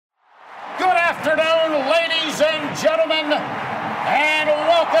afternoon, ladies and gentlemen, and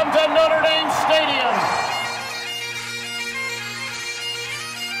welcome to Notre Dame Stadium.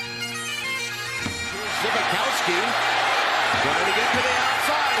 Zbikowski trying to get to the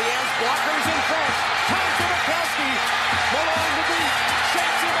outside. He has blockers in front. Tom Zbikowski, along the beat,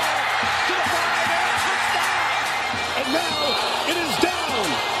 shakes him off to the 5 and a touchdown. And now it is down.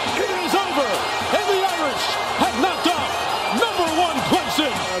 It is over. And the Irish have knocked out number one Clemson.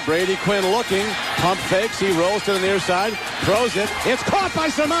 Brady Quinn looking, pump fakes, he rolls to the near side, throws it, it's caught by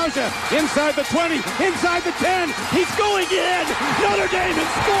Samaja, inside the 20, inside the 10, he's going in, Notre Dame has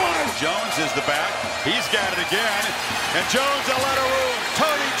scored! Jones is the back, he's got it again, and Jones a lot of room,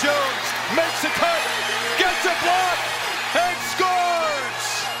 Tony Jones makes a cut, gets a block, and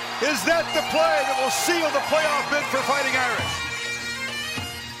scores! Is that the play that will seal the playoff bid for Fighting Irish?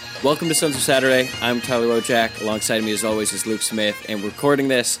 Welcome to Sons of Saturday. I'm Tyler Wojak. Alongside me, as always, is Luke Smith, and we're recording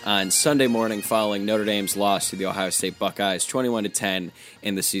this on Sunday morning following Notre Dame's loss to the Ohio State Buckeyes, 21-10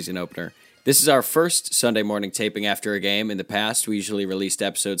 in the season opener. This is our first Sunday morning taping after a game. In the past, we usually released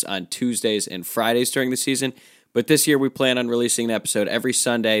episodes on Tuesdays and Fridays during the season, but this year we plan on releasing an episode every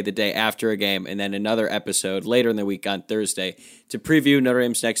Sunday the day after a game, and then another episode later in the week on Thursday to preview Notre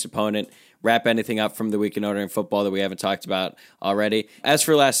Dame's next opponent, wrap anything up from the week of Notre Dame football that we haven't talked about already. As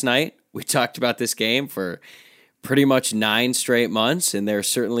for last night, we talked about this game for pretty much 9 straight months, and there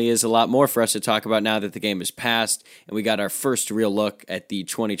certainly is a lot more for us to talk about now that the game is past, and we got our first real look at the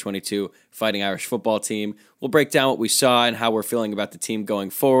 2022 Fighting Irish football team. We'll break down what we saw and how we're feeling about the team going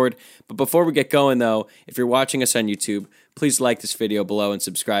forward. But before we get going, though, if you're watching us on YouTube, please like this video below and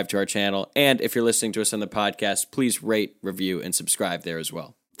subscribe to our channel. And if you're listening to us on the podcast, please rate, review, and subscribe there as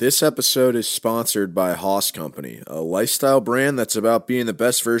well. This episode is sponsored by Hoss Company, a lifestyle brand that's about being the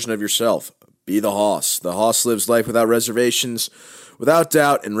best version of yourself. Be the Hoss. The Hoss lives life without reservations, without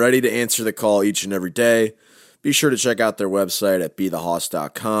doubt, and ready to answer the call each and every day. Be sure to check out their website at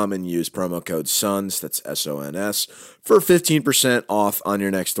bethehoss.com and use promo code SONS, that's S-O-N-S, for 15% off on your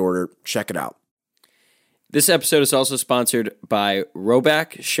next order. Check it out. This episode is also sponsored by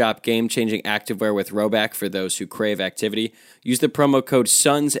Rhoback. Shop game-changing activewear with Rhoback for those who crave activity. Use the promo code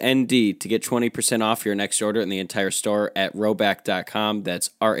SONSND to get 20% off your next order in the entire store at rhoback.com.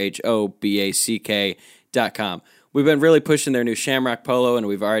 That's RHOBACK.com. We've been really pushing their new Shamrock Polo, and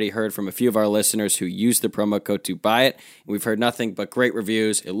we've already heard from a few of our listeners who used the promo code to buy it. We've heard nothing but great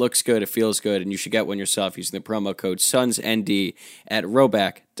reviews. It looks good, it feels good, and you should get one yourself using the promo code SONSND at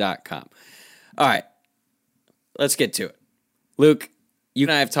rhoback.com. All right. Let's get to it. Luke, you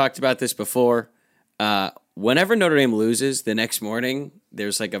and I have talked about this before. Whenever Notre Dame loses, the next morning,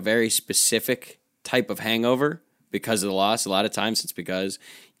 there's like a very specific type of hangover because of the loss. A lot of times it's because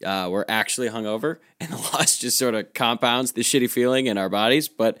we're actually hungover, and the loss just sort of compounds the shitty feeling in our bodies.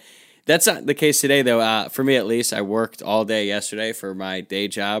 But that's not the case today, though. For me, at least, I worked all day yesterday for my day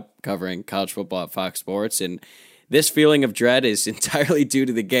job covering college football at Fox Sports, and this feeling of dread is entirely due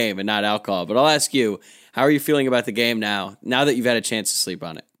to the game and not alcohol. But I'll ask you, how are you feeling about the game now that you've had a chance to sleep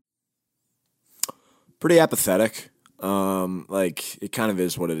on it? Pretty apathetic. It kind of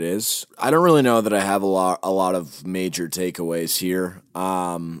is what it is. I don't really know that I have a lot of major takeaways here.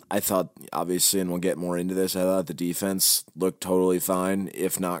 I thought, obviously, and we'll get more into this, I thought the defense looked totally fine,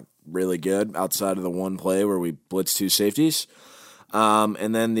 if not really good, outside of the one play where we blitzed 2 safeties.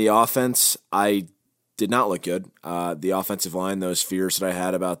 And then the offense, I did not look good. The offensive line, those fears that I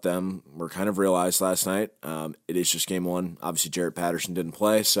had about them were kind of realized last night. It is just game 1. Obviously, Jarrett Patterson didn't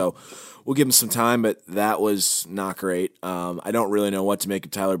play, so we'll give him some time, but that was not great. I don't really know what to make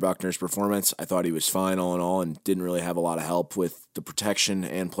of Tyler Buchner's performance. I thought he was fine all in all and didn't really have a lot of help with the protection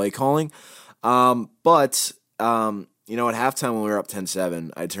and play calling. But at halftime when we were up 10-7,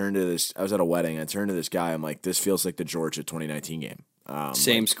 I was at a wedding. I turned to this guy. I'm like, this feels like the Georgia 2019 game.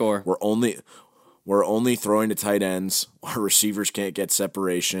 Same score. We're only throwing to tight ends. Our receivers can't get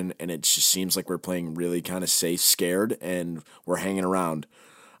separation, and it just seems like we're playing really kind of safe, scared, and we're hanging around.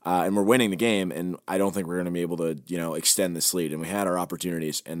 And we're winning the game, and I don't think we're going to be able to, extend this lead. And we had our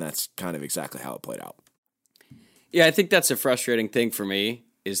opportunities, and that's kind of exactly how it played out. Yeah, I think that's a frustrating thing for me,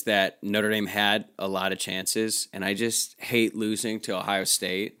 is that Notre Dame had a lot of chances, and I just hate losing to Ohio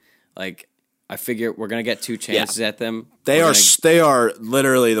State. I figure we're going to get 2 chances at them. They are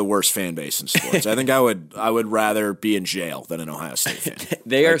literally the worst fan base in sports. I think I would rather be in jail than an Ohio State fan.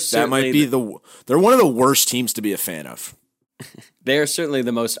 That might be they're one of the worst teams to be a fan of. They are certainly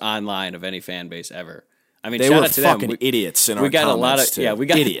the most online of any fan base ever. I mean, they shout were out to fucking them. idiots in our we got a lot of too. we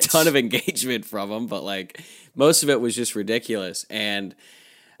got idiots. a ton of engagement from them, but most of it was just ridiculous, and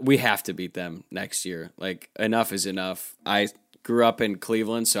we have to beat them next year. Enough is enough. I grew up in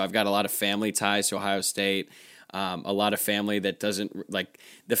Cleveland, so I've got a lot of family ties to Ohio State. A lot of family that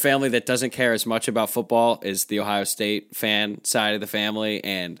doesn't care as much about football as the Ohio State fan side of the family,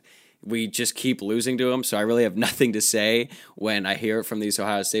 and we just keep losing to them. So I really have nothing to say when I hear it from these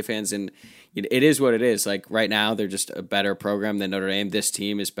Ohio State fans, and it is what it is. Like right now, they're just a better program than Notre Dame. This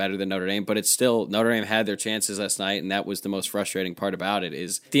team is better than Notre Dame, but it's still Notre Dame had their chances last night, and that was the most frustrating part about it.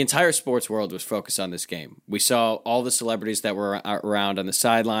 Is the entire sports world was focused on this game. We saw all the celebrities that were around on the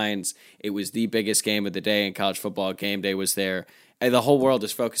sidelines. It was the biggest game of the day in college football. Game day was there. And the whole world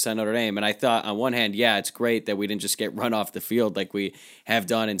is focused on Notre Dame. And I thought, on one hand, yeah, it's great that we didn't just get run off the field like we have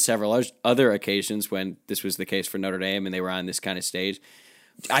done in several other occasions when this was the case for Notre Dame and they were on this kind of stage.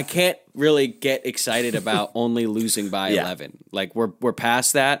 I can't really get excited about only losing by 11. Like we're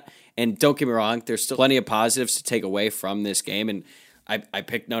past that. And don't get me wrong, there's still plenty of positives to take away from this game. And I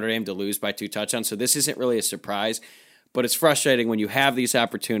picked Notre Dame to lose by 2 touchdowns, so this isn't really a surprise. But it's frustrating when you have these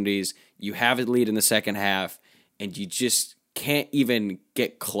opportunities, you have a lead in the second half, and you just can't even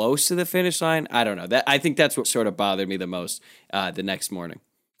get close to the finish line. I don't know. I think that's what sort of bothered me the most the next morning.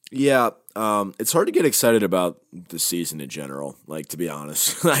 Yeah, it's hard to get excited about the season in general, like, to be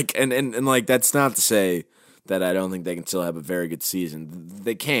honest. Like, and like, that's not to say that I don't think they can still have a very good season.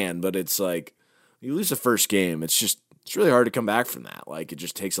 They can, but it's like, you lose the first game, it's really hard to come back from that. Like, it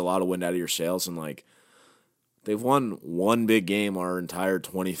just takes a lot of wind out of your sails, and like, they've won one big game our entire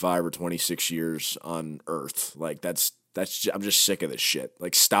 25 or 26 years on Earth. Like, I'm just sick of this shit.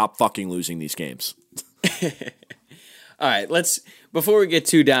 Like, stop fucking losing these games. All right, before we get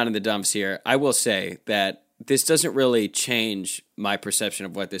too down in the dumps here, I will say that this doesn't really change my perception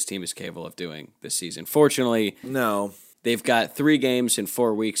of what this team is capable of doing this season. Fortunately, no. They've got 3 games in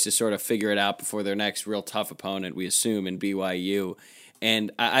 4 weeks to sort of figure it out before their next real tough opponent, we assume, in BYU.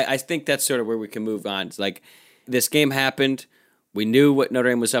 And I think that's sort of where we can move on. It's like, this game happened. We knew what Notre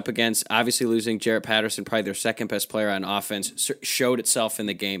Dame was up against. Obviously, losing Jarrett Patterson, probably their second best player on offense, showed itself in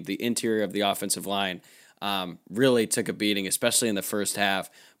the game. The interior of the offensive line really took a beating, especially in the first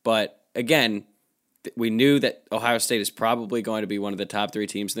half. But again, we knew that Ohio State is probably going to be one of the top 3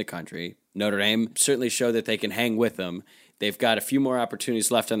 teams in the country. Notre Dame certainly showed that they can hang with them. They've got a few more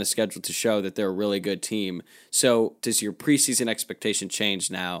opportunities left on the schedule to show that they're a really good team. So does your preseason expectation change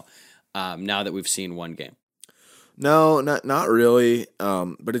now that we've seen one game? No, not really.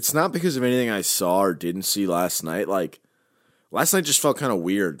 But it's not because of anything I saw or didn't see last night. Like, last night just felt kind of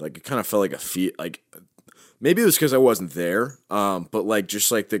weird. Like, it kind of felt like maybe it was because I wasn't there. But like,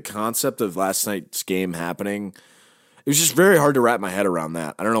 just like the concept of last night's game happening, it was just very hard to wrap my head around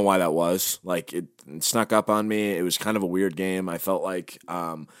that. I don't know why that was. Like, it snuck up on me. It was kind of a weird game, I felt like.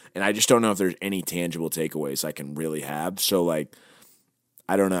 And I just don't know if there's any tangible takeaways I can really have. So like,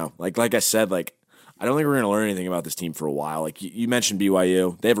 I don't know. Like I said, like, I don't think we're going to learn anything about this team for a while. Like, you mentioned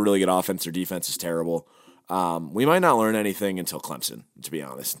BYU. They have a really good offense. Their defense is terrible. We might not learn anything until Clemson, to be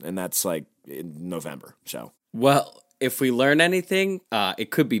honest. And that's like in November. So, well, if we learn anything,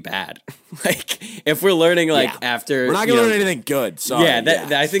 it could be bad. Like, if we're learning after, we're not going to learn anything good. Sorry.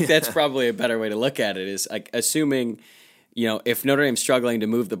 I think that's probably a better way to look at it, is like assuming, if Notre Dame's struggling to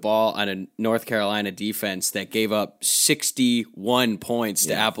move the ball on a North Carolina defense that gave up 61 points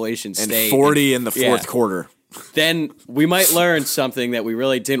to Appalachian State. And 40 in the fourth quarter. Then we might learn something that we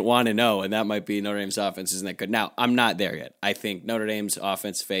really didn't want to know, and that might be Notre Dame's offense isn't that good. Now, I'm not there yet. I think Notre Dame's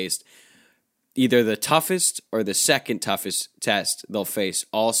offense faced either the toughest or the second toughest test they'll face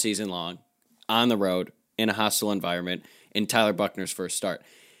all season long, on the road, in a hostile environment, in Tyler Buchner's first start.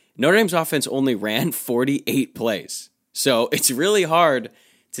 Notre Dame's offense only ran 48 plays. So it's really hard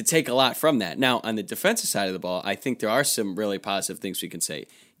to take a lot from that. Now, on the defensive side of the ball, I think there are some really positive things we can say.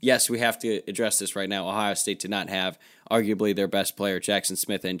 Yes, we have to address this right now. Ohio State did not have arguably their best player, Jackson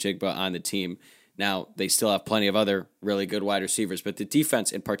Smith and Jigba, on the team. Now, they still have plenty of other really good wide receivers, but the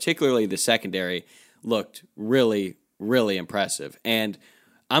defense, and particularly the secondary, looked really, really impressive. And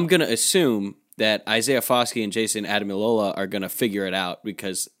I'm going to assume that Isaiah Foskey and Jason Ademilola are going to figure it out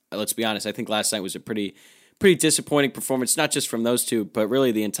because, let's be honest, I think last night was a pretty disappointing performance, not just from those two, but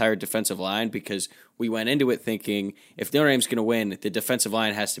really the entire defensive line, because we went into it thinking if Notre Dame's going to win, the defensive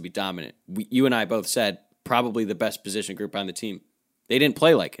line has to be dominant. You and I both said probably the best position group on the team. They didn't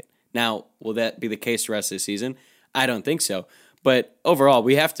play like it. Now, will that be the case the rest of the season? I don't think so. But overall,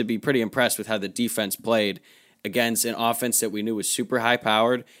 we have to be pretty impressed with how the defense played against an offense that we knew was super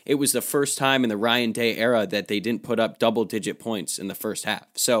high-powered. It was the first time in the Ryan Day era that they didn't put up double-digit points in the first half.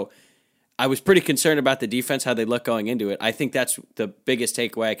 So I was pretty concerned about the defense, how they look going into it. I think that's the biggest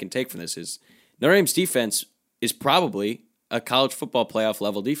takeaway I can take from this is Notre Dame's defense is probably a college football playoff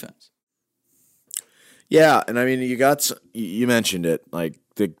level defense. Yeah, and I mean, you mentioned it. Like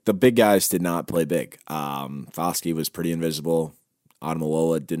the big guys did not play big. Foskey was pretty invisible.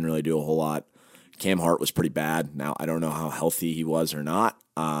 Adamalola didn't really do a whole lot. Cam Hart was pretty bad. Now I don't know how healthy he was or not,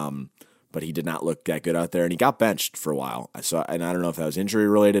 but he did not look that good out there, and he got benched for a while. And I don't know if that was injury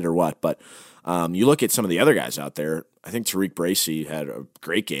related or what. But you look at some of the other guys out there. I think Tariq Bracy had a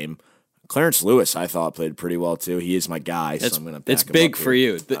great game. Clarence Lewis, I thought, played pretty well too. He is my guy, so I'm going to back It's him big up for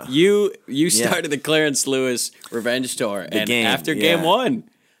here. you. You started the Clarence Lewis revenge tour, and after game one,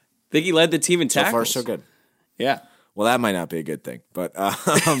 I think he led the team in tackles. So far, so good. Yeah. Well, that might not be a good thing, but yeah.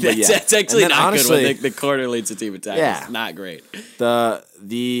 That's actually not honestly, good when the corner leads the team in tackles. Yeah. Not great.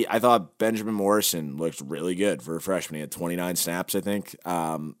 I thought Benjamin Morrison looked really good for a freshman. He had 29 snaps, I think.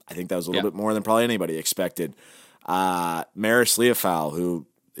 I think that was a little bit more than probably anybody expected. Maris Leofau, who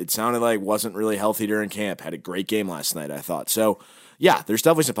it sounded like wasn't really healthy during camp, had a great game last night, I thought. So, yeah, there's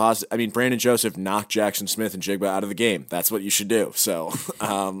definitely some positive. I mean, Brandon Joseph knocked Jackson Smith and Jigba out of the game. That's what you should do. So,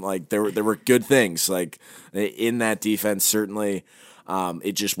 there were good things like in that defense. Certainly,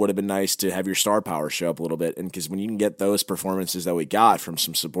 it just would have been nice to have your star power show up a little bit, and because when you can get those performances that we got from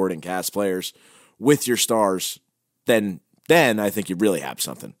some supporting cast players with your stars, then I think you really have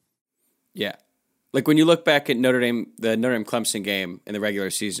something. Yeah. Like when you look back at the Notre Dame Clemson game in the regular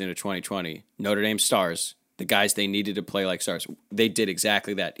season of 2020, Notre Dame stars, the guys they needed to play like stars, they did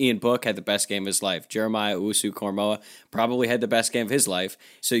exactly that. Ian Book had the best game of his life. Jeremiah Owusu-Koramoah probably had the best game of his life.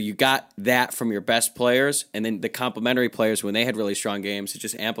 So you got that from your best players, and then the complementary players, when they had really strong games, it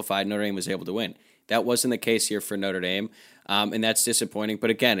just amplified. Notre Dame was able to win. That wasn't the case here for Notre Dame, and that's disappointing. But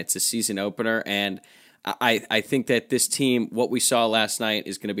again, it's a season opener, and I think that this team, what we saw last night,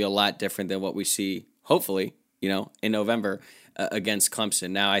 is going to be a lot different than what we see, hopefully, in November against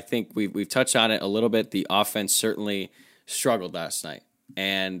Clemson. Now, I think we've touched on it a little bit. The offense certainly struggled last night,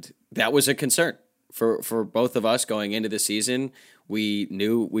 and that was a concern for both of us going into the season. We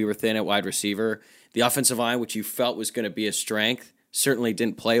knew we were thin at wide receiver. The offensive line, which you felt was going to be a strength, certainly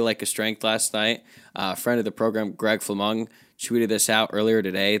didn't play like a strength last night. A friend of the program, Greg Flamung, tweeted this out earlier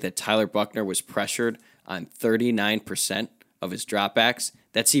today that Tyler Buckner was pressured on 39% of his dropbacks.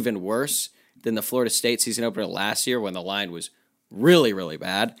 That's even worse than the Florida State season opener last year when the line was really, really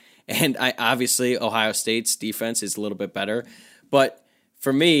bad. And obviously Ohio State's defense is a little bit better. But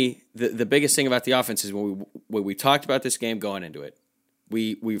for me, the biggest thing about the offense is when we talked about this game going into it,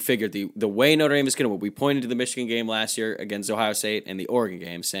 we figured the way Notre Dame is going to win. We pointed to the Michigan game last year against Ohio State and the Oregon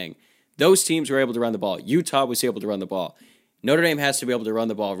game saying those teams were able to run the ball. Utah was able to run the ball. Notre Dame has to be able to run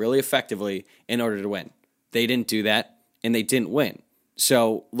the ball really effectively in order to win. They didn't do that, and they didn't win.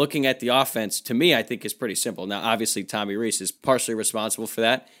 So looking at the offense, to me, I think is pretty simple. Now, obviously, Tommy Rees is partially responsible for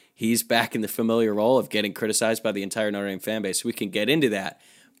that. He's back in the familiar role of getting criticized by the entire Notre Dame fan base. We can get into that.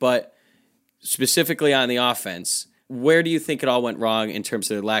 But specifically on the offense, where do you think it all went wrong in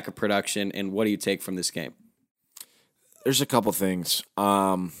terms of the lack of production, and what do you take from this game? There's a couple things.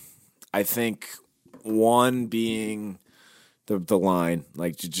 I think one being the line,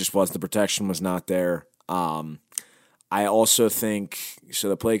 like it just was the protection was not there. I also think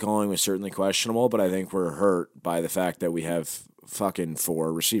the play calling was certainly questionable, but I think we're hurt by the fact that we have fucking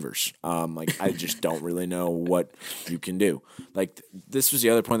 4 receivers. I just don't really know what you can do. Like this was the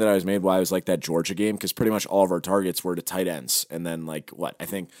other point that I was made why I was like that Georgia game, because pretty much all of our targets were to tight ends, and then I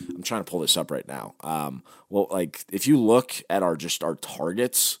think I'm trying to pull this up right now. If you look at our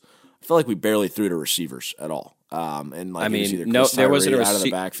targets, I feel like we barely threw to receivers at all. There wasn't a out of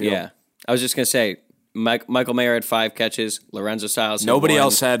the backfield. Yeah, I was just gonna say. Michael Mayer had 5 catches. Lorenzo Styles had nobody 1.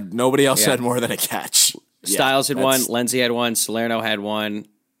 else had more than a catch. Styles had 1. Lenzy had 1. Salerno had 1,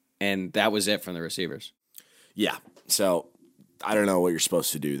 and that was it from the receivers. Yeah. So I don't know what you're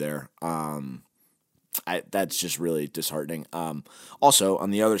supposed to do there. That's just really disheartening. Also,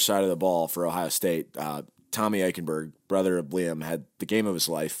 on the other side of the ball for Ohio State, Tommy Eichenberg, brother of Liam, had the game of his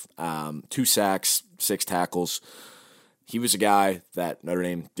life. 2 sacks, 6 tackles. He was a guy that Notre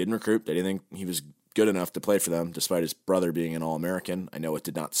Dame didn't recruit. They didn't think he was good enough to play for them, despite his brother being an All-American. I know it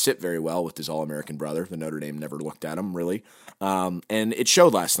did not sit very well with his All-American brother. The Notre Dame never looked at him, really. And it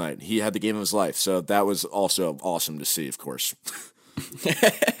showed last night. He had the game of his life, so that was also awesome to see, of course.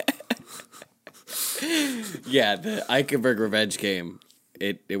 Yeah, the Eichenberg revenge game,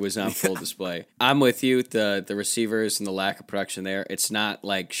 it was on full display. I'm with you, the receivers and the lack of production there. It's not,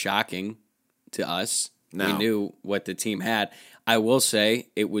 shocking to us. No. We knew what the team had. I will say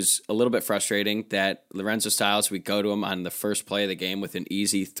it was a little bit frustrating that Lorenzo Styles, we go to him on the first play of the game with an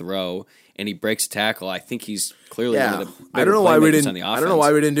easy throw, and he breaks a tackle. I think he's clearly one of the better playmakers on the offense. I don't know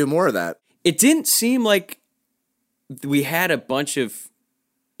why we didn't do more of that. It didn't seem like we had a bunch of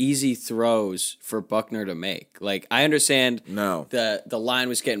easy throws for Buckner to make. Like, I understand No. the line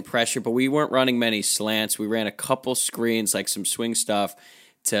was getting pressure, but we weren't running many slants. We ran a couple screens, like some swing stuff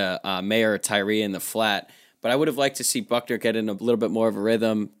to Mayer or Tyree in the flat. But I would have liked to see Buckner get in a little bit more of a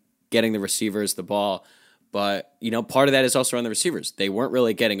rhythm, getting the receivers the ball. But, part of that is also on the receivers. They weren't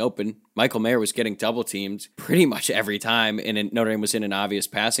really getting open. Michael Mayer was getting double-teamed pretty much every time, and Notre Dame was in an obvious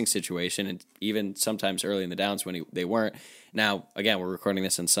passing situation, and even sometimes early in the downs when they weren't. Now, again, we're recording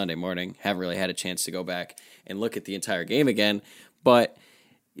this on Sunday morning. Haven't really had a chance to go back and look at the entire game again. But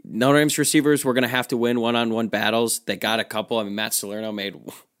Notre Dame's receivers were going to have to win one-on-one battles. They got a couple. I mean, Matt Salerno made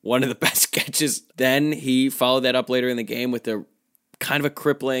one of the best catches. Then he followed that up later in the game with the kind of a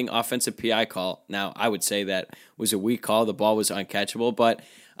crippling offensive PI call. Now, I would say that was a weak call. The ball was uncatchable, but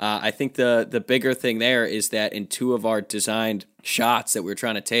I think the bigger thing there is that in two of our designed shots that we're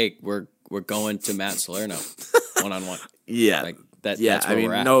trying to take, we're going to Matt Salerno one-on-one. Yeah. Like that's where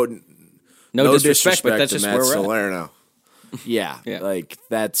we're at. No disrespect, but that's to just Matt where we're Salerno. Yeah, Yeah. like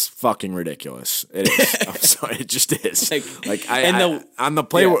that's fucking ridiculous. It is. I'm sorry, it just is. On the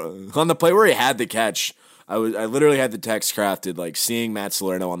play where he had the catch, I literally had the text crafted like seeing Matt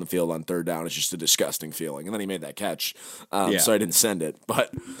Salerno on the field on third down is just a disgusting feeling, and then he made that catch, so I didn't send it.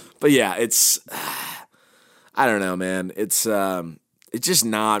 But yeah, it's I don't know, man. It's just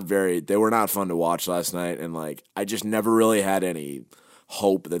not very. They were not fun to watch last night, and like I just never really had any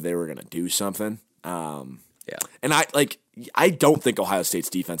hope that they were gonna do something. Yeah. And I don't think Ohio State's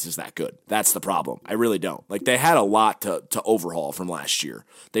defense is that good. That's the problem. I really don't. Like they had a lot to overhaul from last year.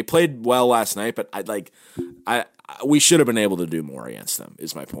 They played well last night, but we should have been able to do more against them.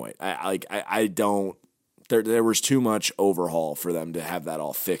 Is my point. I don't. There was too much overhaul for them to have that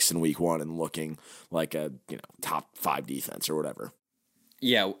all fixed in week one and looking like a top 5 defense or whatever.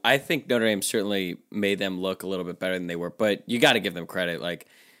 Yeah, I think Notre Dame certainly made them look a little bit better than they were, but you got to give them credit. Like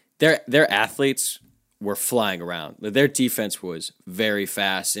their athletes were flying around. Their defense was very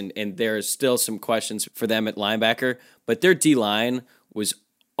fast, and there's still some questions for them at linebacker, but their D-line was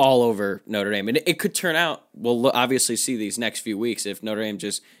all over Notre Dame. And it could turn out, we'll obviously see these next few weeks, if Notre Dame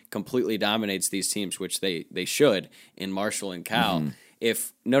just completely dominates these teams, which they should in Marshall and Cal. Mm-hmm.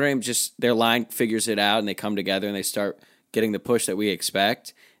 If Notre Dame their line figures it out and they come together and they start getting the push that we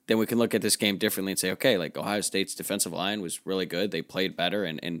expect, then we can look at this game differently and say, okay, like Ohio State's defensive line was really good. They played better,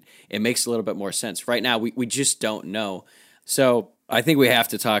 and it makes a little bit more sense. Right now, we just don't know. So I think we have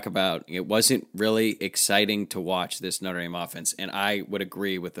to talk about it wasn't really exciting to watch this Notre Dame offense, and I would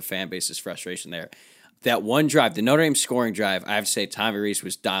agree with the fan base's frustration there. That one drive, the Notre Dame scoring drive, I have to say Tommy Rees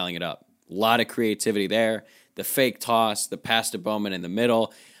was dialing it up. A lot of creativity there. The fake toss, the pass to Bowman in the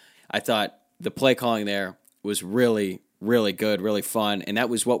middle. I thought the play calling there was really, really good, really fun, and that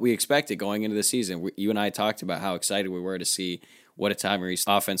was what we expected going into the season. You and I talked about how excited we were to see what a Tommy Rees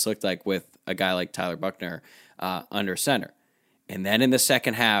offense looked like with a guy like Tyler Buckner under center. And then in the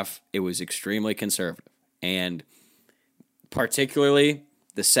second half, it was extremely conservative. And particularly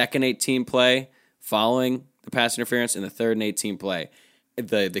the second 18 play following the pass interference and the third and 18 play,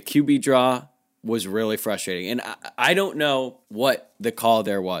 the QB draw was really frustrating. And I don't know what the call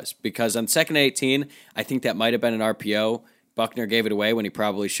there was, because on second 18, I think that might have been an RPO. Buckner gave it away when he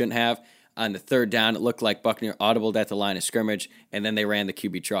probably shouldn't have. On the third down, it looked like Buckner audibled at the line of scrimmage, and then they ran the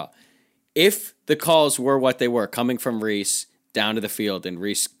QB draw. If the calls were what they were, coming from Rees down to the field, and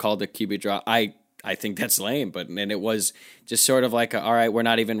Rees called the QB draw, I think that's lame, and it was just sort of like, all right, we're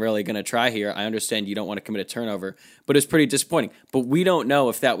not even really going to try here. I understand you don't want to commit a turnover, but it's pretty disappointing. But we don't know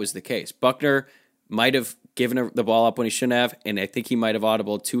if that was the case. Buckner might have given the ball up when he shouldn't have, and I think he might have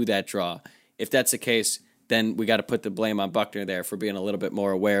audibled to that draw. If that's the case, then we got to put the blame on Buckner there for being a little bit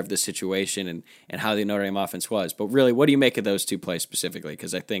more aware of the situation and how the Notre Dame offense was. But really, what do you make of those two plays specifically?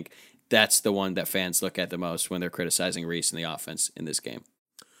 Because I think that's the one that fans look at the most when they're criticizing Rees and the offense in this game.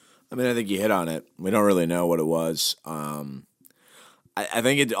 I mean, I think you hit on it. We don't really know what it was. I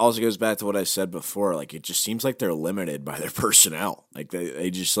think it also goes back to what I said before. Like, it just seems like they're limited by their personnel. Like, they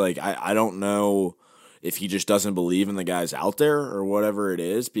just, like, I don't know if he just doesn't believe in the guys out there or whatever it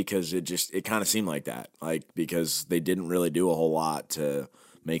is, because it kind of seemed like that. Like, because they didn't really do a whole lot to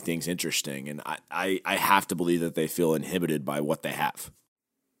make things interesting. And I have to believe that they feel inhibited by what they have.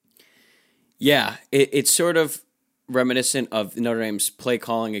 Yeah, it's sort of reminiscent of Notre Dame's play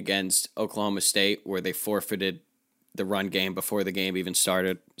calling against Oklahoma State, where they forfeited the run game before the game even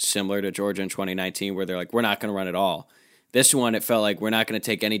started, similar to Georgia in 2019, where they're like, we're not going to run at all. This one, it felt like we're not going to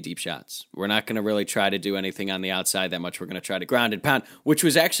take any deep shots. We're not going to really try to do anything on the outside that much. We're going to try to ground and pound, which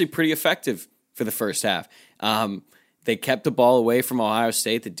was actually pretty effective for the first half. They kept the ball away from Ohio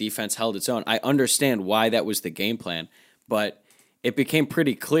State. The defense held its own. I understand why that was the game plan, but it became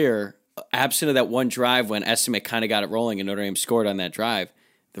pretty clear, absent of that one drive when Estimate kind of got it rolling and Notre Dame scored on that drive,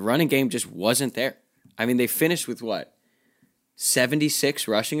 the running game just wasn't there. I mean, they finished with 76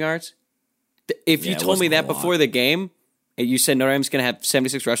 rushing yards? If you told me that before the game, and you said Notre Dame's going to have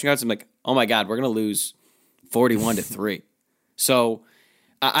 76 rushing yards, I'm like, oh my God, we're going to lose 41-3. So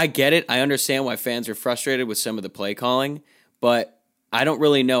I get it. I understand why fans are frustrated with some of the play calling, but I don't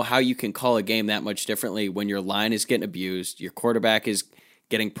really know how you can call a game that much differently when your line is getting abused, your quarterback is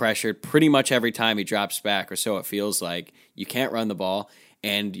getting pressured pretty much every time he drops back, or so it feels like. You can't run the ball,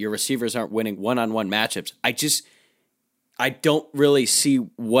 and your receivers aren't winning one-on-one matchups. I don't really see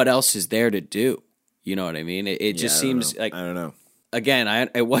what else is there to do. You know what I mean? It just seems like, I don't know. Again,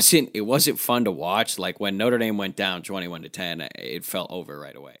 it wasn't fun to watch. Like when Notre Dame went down 21-10, it felt over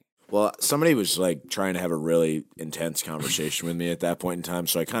right away. Well, somebody was like trying to have a really intense conversation with me at that point in time,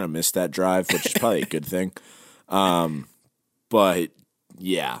 so I kind of missed that drive, which is probably a good thing. But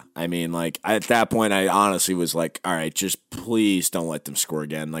yeah, I mean, like at that point, I honestly was like, all right, just please don't let them score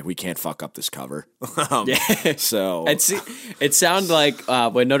again. Like we can't fuck up this cover. Yeah. So it sounded like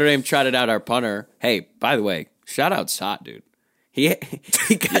when Notre Dame trotted out our punter. Hey, by the way, shout out Sott, dude. He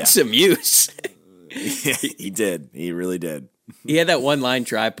got some use. He did. He really did. He had that one line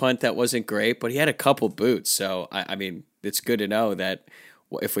drive punt that wasn't great, but he had a couple boots. So I mean, it's good to know that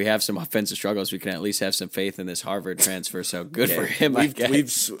if we have some offensive struggles, we can at least have some faith in this Harvard transfer. So good for him.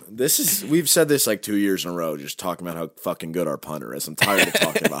 We've said this like 2 years in a row, just talking about how fucking good our punter is. I'm tired of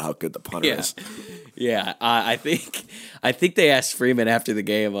talking about how good the punter is. Yeah, I think they asked Freeman after the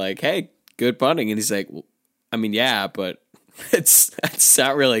game, like, "Hey, good punting," and he's like, well, "I mean, yeah, but it's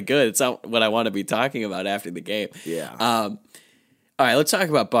not really good. It's not what I want to be talking about after the game." Yeah. All right, let's talk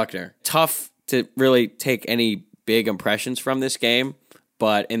about Buckner. Tough to really take any big impressions from this game.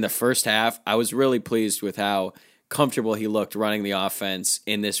 But in the first half, I was really pleased with how comfortable he looked running the offense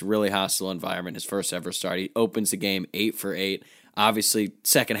in this really hostile environment, his first ever start. He opens the game 8 for 8. Obviously,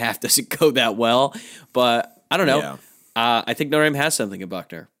 second half doesn't go that well, but I don't know. Yeah. I think Notre Dame has something in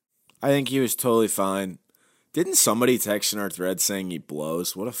Buckner. I think he was totally fine. Didn't somebody text in our thread saying he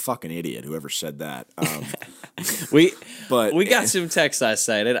blows? What a fucking idiot, whoever said that. We got some text last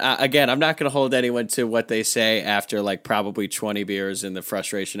night. And again, I'm not going to hold anyone to what they say after like probably 20 beers and the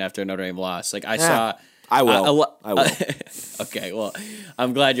frustration after Notre Dame lost. Like I saw. I will. I will. Okay, well,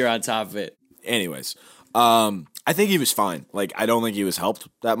 I'm glad you're on top of it. Anyways, I think he was fine. Like I don't think he was helped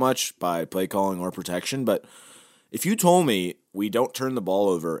that much by play calling or protection. But if you told me we don't turn the ball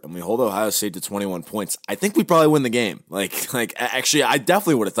over and we hold Ohio State to 21 points, I think we probably win the game. Like actually, I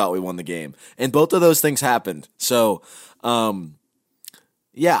definitely would have thought we won the game. And both of those things happened. So,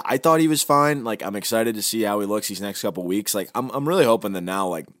 yeah, I thought he was fine. Like, I'm excited to see how he looks these next couple weeks. Like, I'm really hoping that now,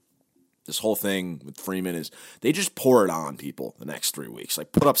 like, this whole thing with Freeman is they just pour it on people the next 3 weeks.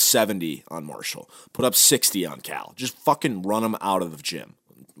 Like, put up 70 on Marshall. Put up 60 on Cal. Just fucking run them out of the gym.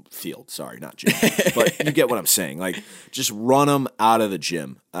 Field, sorry, not gym. But you get what I'm saying. Like, just run them out of the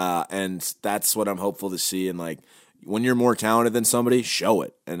gym. And that's what I'm hopeful to see. And, like, when you're more talented than somebody, show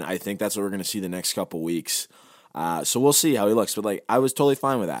it. And I think that's what we're going to see the next couple weeks. So we'll see how he looks. But, like, I was totally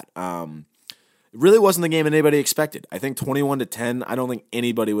fine with that. It really wasn't the game anybody expected. I think 21-10, I don't think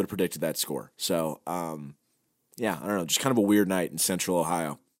anybody would have predicted that score. So, yeah, I don't know. Just kind of a weird night in Central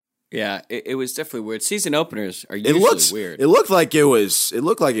Ohio. Yeah, it was definitely weird. Season openers are usually weird. It looked like it was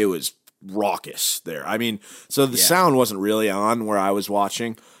raucous there. I mean, so the sound wasn't really on where I was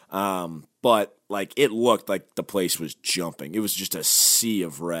watching, but like it looked like the place was jumping. It was just a sea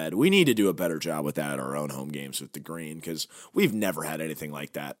of red. We need to do a better job with that at our own home games with the green because we've never had anything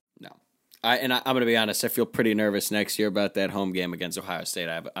like that. No. I'm going to be honest. I feel pretty nervous next year about that home game against Ohio State.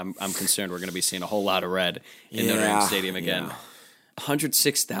 I'm concerned we're going to be seeing a whole lot of red in Notre Dame Stadium again. Yeah.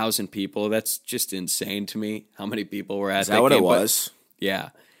 106,000 people. That's just insane to me. How many people were at that game? Is that what it was? Yeah.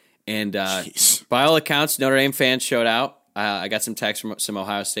 And by all accounts, Notre Dame fans showed out. I got some texts from some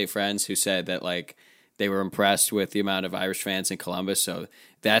Ohio State friends who said that like they were impressed with the amount of Irish fans in Columbus. So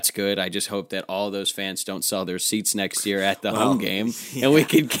that's good. I just hope that all those fans don't sell their seats next year at the home game, and we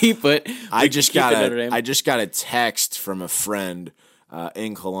can keep it. I just got a text from a friend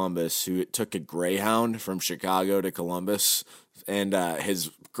in Columbus who took a Greyhound from Chicago to Columbus. And his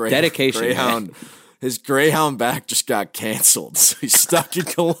Greyhound back just got canceled, so he's stuck in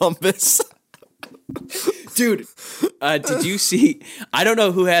Columbus. Dude, did you see? I don't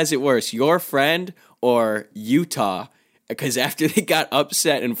know who has it worse, your friend or Utah, because after they got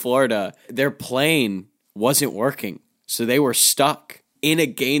upset in Florida, their plane wasn't working, so they were stuck in a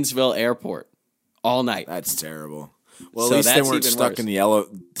Gainesville airport all night. That's terrible. Well, at least they weren't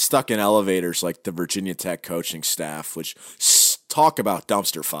stuck in elevators like the Virginia Tech coaching staff, which talk about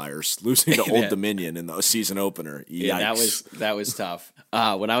dumpster fires. Losing to Old Yeah. Dominion in the season opener. Yikes. Yeah, that was tough.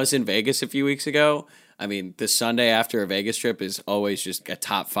 When I was in Vegas a few weeks ago, I mean, the Sunday after a Vegas trip is always just a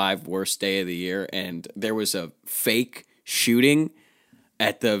top 5 worst day of the year, and there was a fake shooting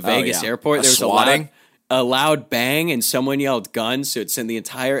at the Vegas airport. There was swatting? a loud bang, and someone yelled guns, so it sent the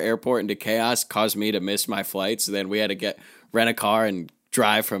entire airport into chaos, caused me to miss my flight, so then we had to rent a car and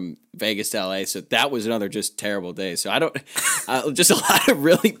drive from Vegas to LA. So that was another just terrible day. So I don't, just a lot of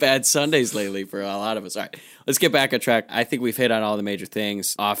really bad Sundays lately for a lot of us. All right, let's get back on track. I think we've hit on all the major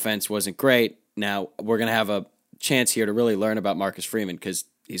things. Offense wasn't great. Now we're going to have a chance here to really learn about Marcus Freeman because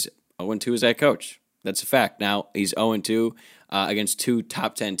he's 0-2 as head coach. That's a fact. Now he's 0-2 against 2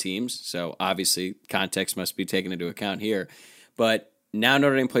 top 10 teams. So obviously context must be taken into account here. But now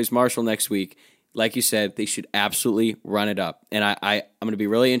Notre Dame plays Marshall next week. Like you said, they should absolutely run it up. And I'm going to be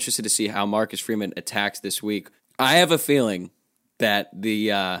really interested to see how Marcus Freeman attacks this week. I have a feeling that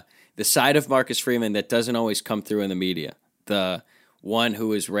the side of Marcus Freeman that doesn't always come through in the media, the one who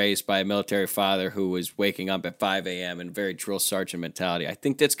was raised by a military father who was waking up at 5 a.m. and very drill sergeant mentality, I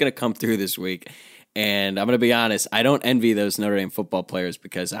think that's going to come through this week. And I'm going to be honest, I don't envy those Notre Dame football players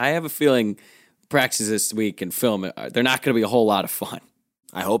because I have a feeling practices this week and film, they're not going to be a whole lot of fun.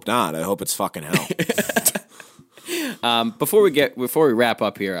 I hope not. I hope it's fucking hell. Before we wrap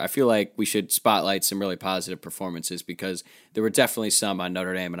up here, I feel like we should spotlight some really positive performances because there were definitely some on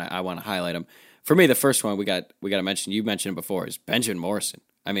Notre Dame, and I want to highlight them. For me, the first one we got to mention. You mentioned it before is Benjamin Morrison.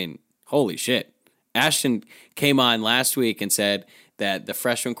 I mean, holy shit! Ashton came on last week and said that the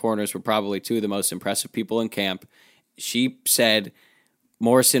freshman corners were probably 2 of the most impressive people in camp. She said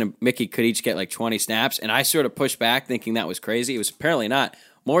Morrison and Mickey could each get like 20 snaps, and I sort of pushed back thinking that was crazy. It was apparently not.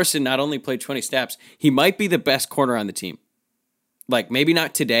 Morrison not only played 20 snaps, he might be the best corner on the team. Like, maybe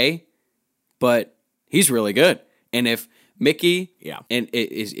not today, but he's really good. And if Mickey, and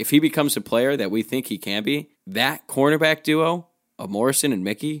if he becomes a player that we think he can be, that cornerback duo of Morrison and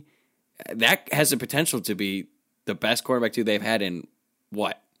Mickey, that has the potential to be the best cornerback duo they've had in,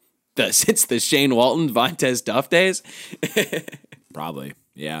 what? Since the Shane Walton, Vontaze Duff days? Probably.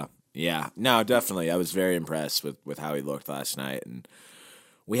 Yeah. No, definitely. I was very impressed with how he looked last night, and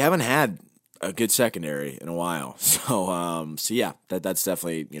we haven't had a good secondary in a while. So yeah, that's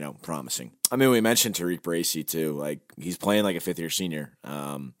definitely, promising. I mean, we mentioned Tariq Bracy too. Like, he's playing like a 5th-year senior.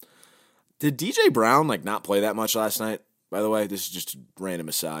 Did DJ Brown not play that much last night? By the way, this is just a random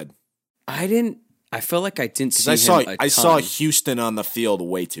aside. I feel like I didn't see him I saw Houston on the field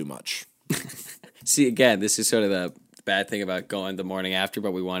way too much. See, again, this is sort of the bad thing about going the morning after,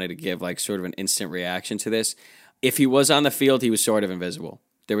 but we wanted to give sort of an instant reaction to this. If he was on the field, he was sort of invisible.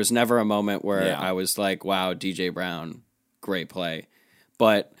 There was never a moment where I was like, wow, DJ Brown, great play.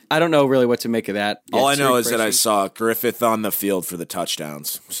 But I don't know really what to make of that. All I know is that I saw Griffith on the field for the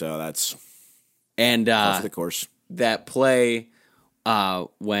touchdowns. So that's par for the course. That play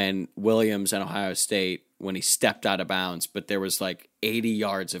when Williams and Ohio State, when he stepped out of bounds, but there was 80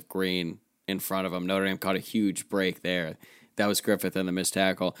 yards of green in front of him. Notre Dame caught a huge break there. That was Griffith and the missed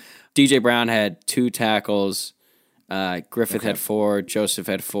tackle. DJ Brown had 2 tackles. Griffith had 4. Joseph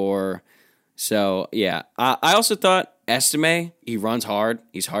had 4. So, yeah. I also thought Estime, he runs hard.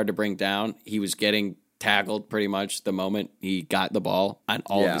 He's hard to bring down. He was getting tackled pretty much the moment he got the ball on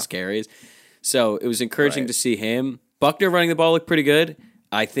all of his carries. So, it was encouraging to see him. Buckner running the ball looked pretty good.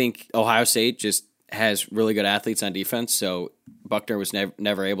 I think Ohio State just has really good athletes on defense, so Buckner was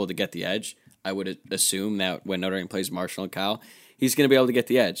never able to get the edge. I would assume that when Notre Dame plays Marshall and Kyle, he's going to be able to get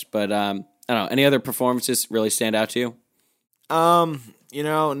the edge. But I don't know. Any other performances really stand out to you? No,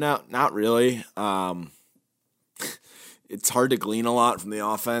 not really. It's hard to glean a lot from the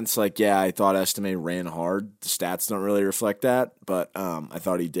offense. I thought Estime ran hard. The stats don't really reflect that, but I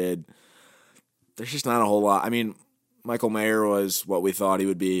thought he did. There's just not a whole lot. I mean, Michael Mayer was what we thought he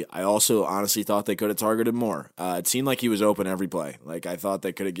would be. I also honestly thought they could have targeted more. It seemed like he was open every play. I thought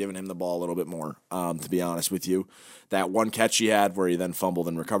they could have given him the ball a little bit more, to be honest with you. That one catch he had where he then fumbled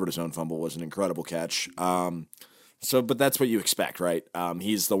and recovered his own fumble was an incredible catch. But that's what you expect, right?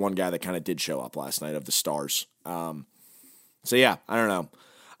 He's the one guy that kind of did show up last night of the stars. Yeah, I don't know.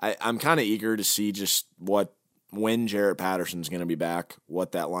 I'm kind of eager to see just when Jarrett Patterson's going to be back,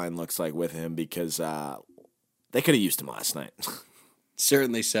 what that line looks like with him, because they could have used him last night.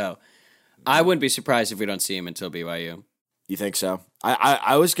 Certainly so. I wouldn't be surprised if we don't see him until BYU. You think so?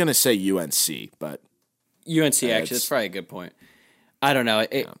 I was going to say UNC, but... UNC, actually, that's probably a good point. I don't know.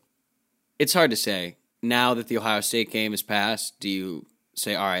 It's hard to say. Now that the Ohio State game is passed, do you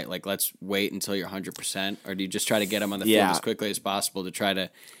say, all right, let's wait until you're 100%, or do you just try to get him on the field as quickly as possible to try to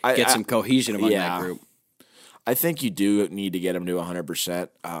get some cohesion among that group? I think you do need to get him to 100%.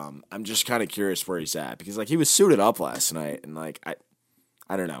 I'm just kind of curious where he's at because like he was suited up last night, and like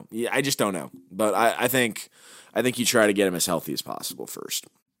I don't know. Yeah, I just don't know. But I think you try to get him as healthy as possible first.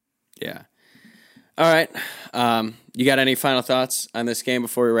 Yeah. All right. You got any final thoughts on this game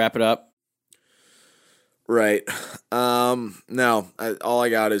before we wrap it up? Right. No. All I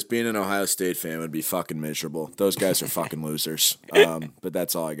got is being an Ohio State fan would be fucking miserable. Those guys are fucking losers. But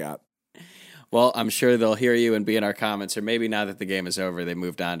that's all I got. Well, I'm sure they'll hear you and be in our comments, or maybe now that the game is over, they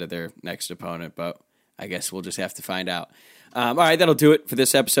moved on to their next opponent, but I guess we'll just have to find out. All right, that'll do it for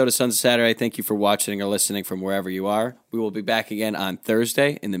this episode of Sons of Saturday. Thank you for watching or listening from wherever you are. We will be back again on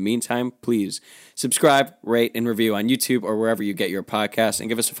Thursday. In the meantime, please subscribe, rate, and review on YouTube or wherever you get your podcasts, and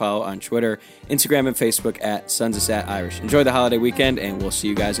give us a follow on Twitter, Instagram, and Facebook at Sons of Sat Irish. Enjoy the holiday weekend, and we'll see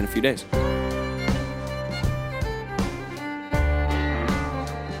you guys in a few days.